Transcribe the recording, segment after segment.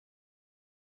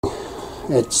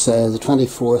It's the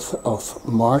 24th of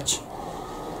March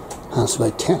and it's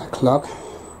about 10 o'clock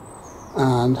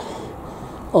and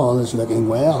all is looking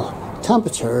well.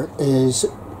 Temperature is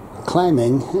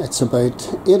climbing. It's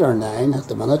about 8 or 9 at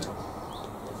the minute,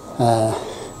 and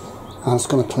it's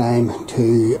going to climb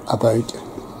to about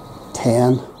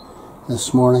 10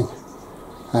 this morning.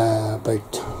 By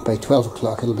 12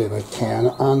 o'clock it'll be about 10,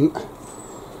 and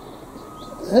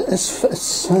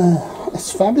it's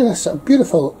fabulous. A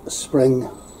beautiful spring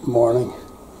morning.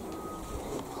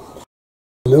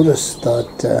 Notice that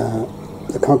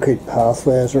the concrete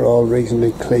pathways are all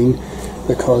reasonably clean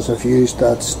because I've used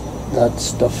that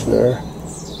stuff there,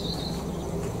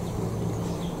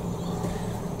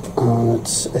 and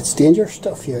it's dangerous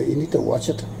stuff. You need to watch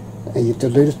it. You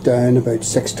dilute it down about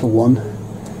 6 to 1,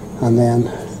 and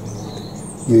then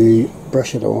you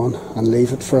brush it on and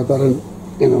leave it for about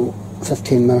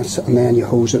 15 minutes, and then you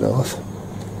hose it off.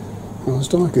 And it's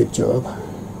done a good job.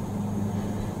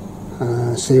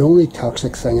 It's the only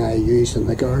toxic thing I use in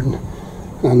the garden,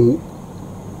 and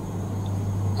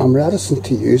I'm reticent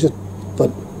to use it,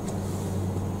 but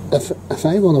if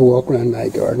I want to walk around my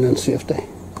garden in safety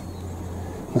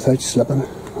without slipping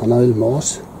on old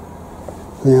moss,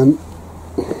 then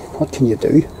what can you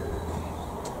do?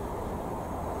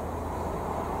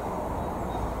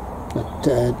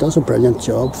 It does a brilliant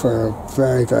job for a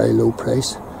very, very low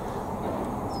price.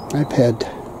 I paid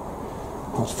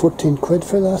 14 quid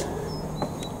for that.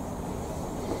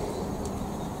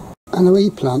 And the wee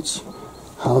plants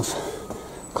have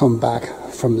come back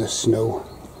from the snow,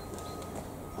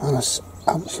 and it's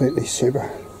absolutely super.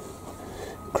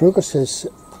 Crocus is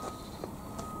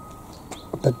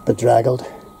a bit bedraggled.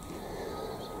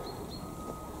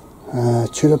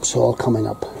 Tulips all coming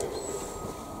up.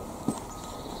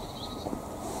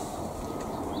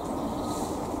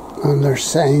 And there's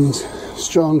signs,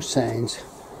 strong signs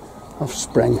of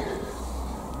spring.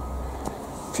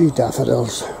 A few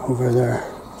daffodils over there.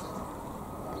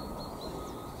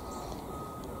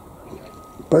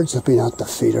 Birds have been at the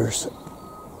feeders.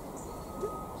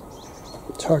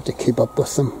 It's hard to keep up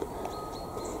with them.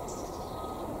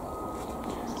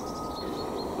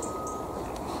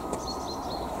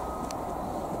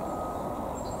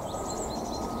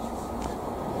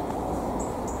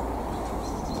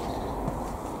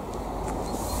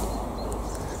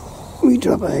 We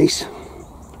drop ice.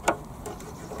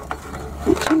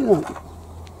 See that?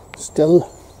 Still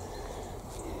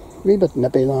a wee bit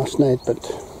nippy last night, but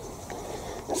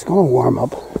it's going to warm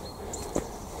up.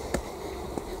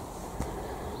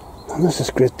 And this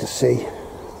is great to see.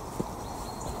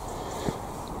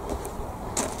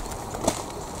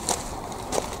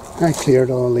 I cleared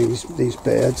all these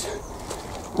beds,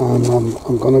 and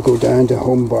I'm going to go down to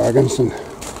Home Bargains and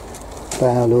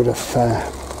buy a load of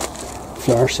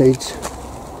flower seeds,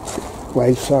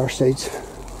 wildflower seeds,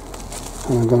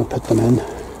 and I'm going to put them in.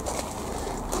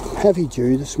 Heavy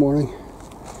dew this morning.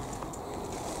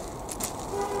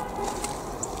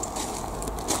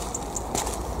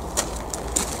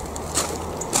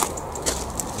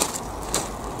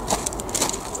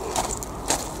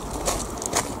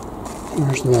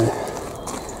 There's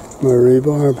my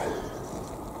rhubarb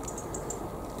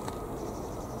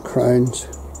crowns.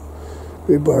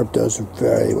 Rhubarb does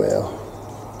very well.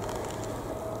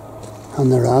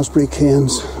 And the raspberry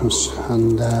canes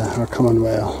are coming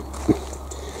well.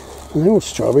 And the old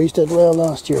strawberries did well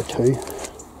last year too.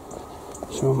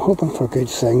 So I'm hoping for good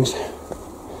things.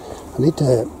 I need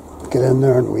to get in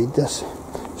there and weed this.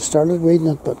 Started weeding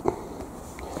it, but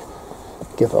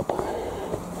give up.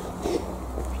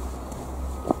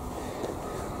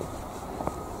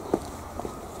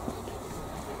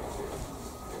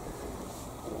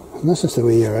 And this is the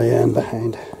wee area in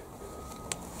behind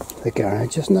the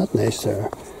garage. Isn't that nice there?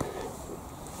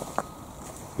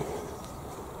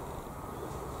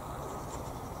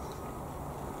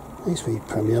 Nice wee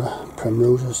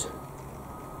primroses.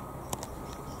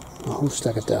 A whole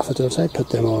stack of daffodils. I put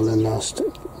them all in I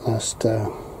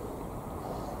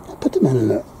put them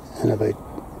in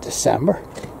about December.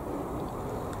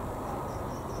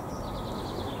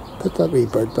 Put that wee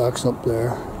bird box up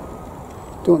there.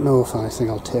 Don't know if anything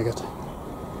will take it.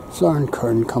 Flower and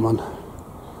kern coming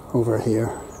over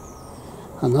here,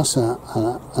 and that's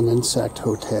an insect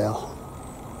hotel.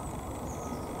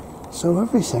 So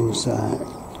everything's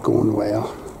going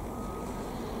well.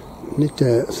 Need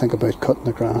to think about cutting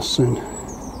the grass soon.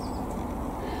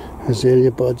 Azalea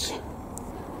buds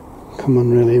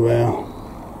coming really well.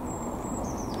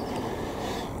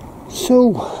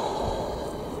 So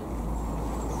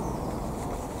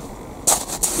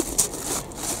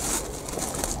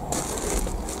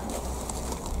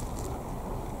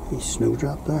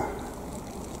snowdrop there.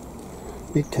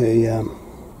 Need to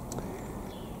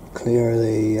clear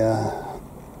the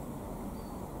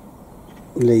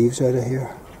leaves out of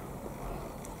here,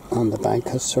 and the bank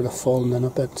has sort of fallen in a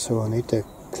bit, so I need to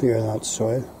clear that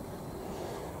soil.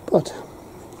 But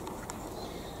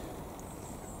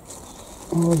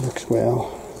all looks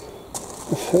well.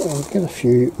 If I'll get a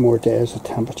few more days of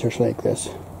temperatures like this,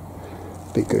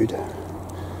 be good.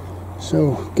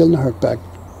 So Gilnahirk back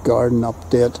garden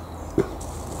update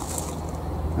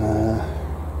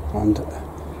and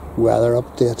weather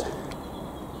update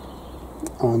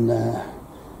on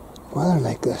weather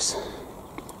like this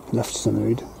lifts the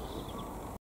mood.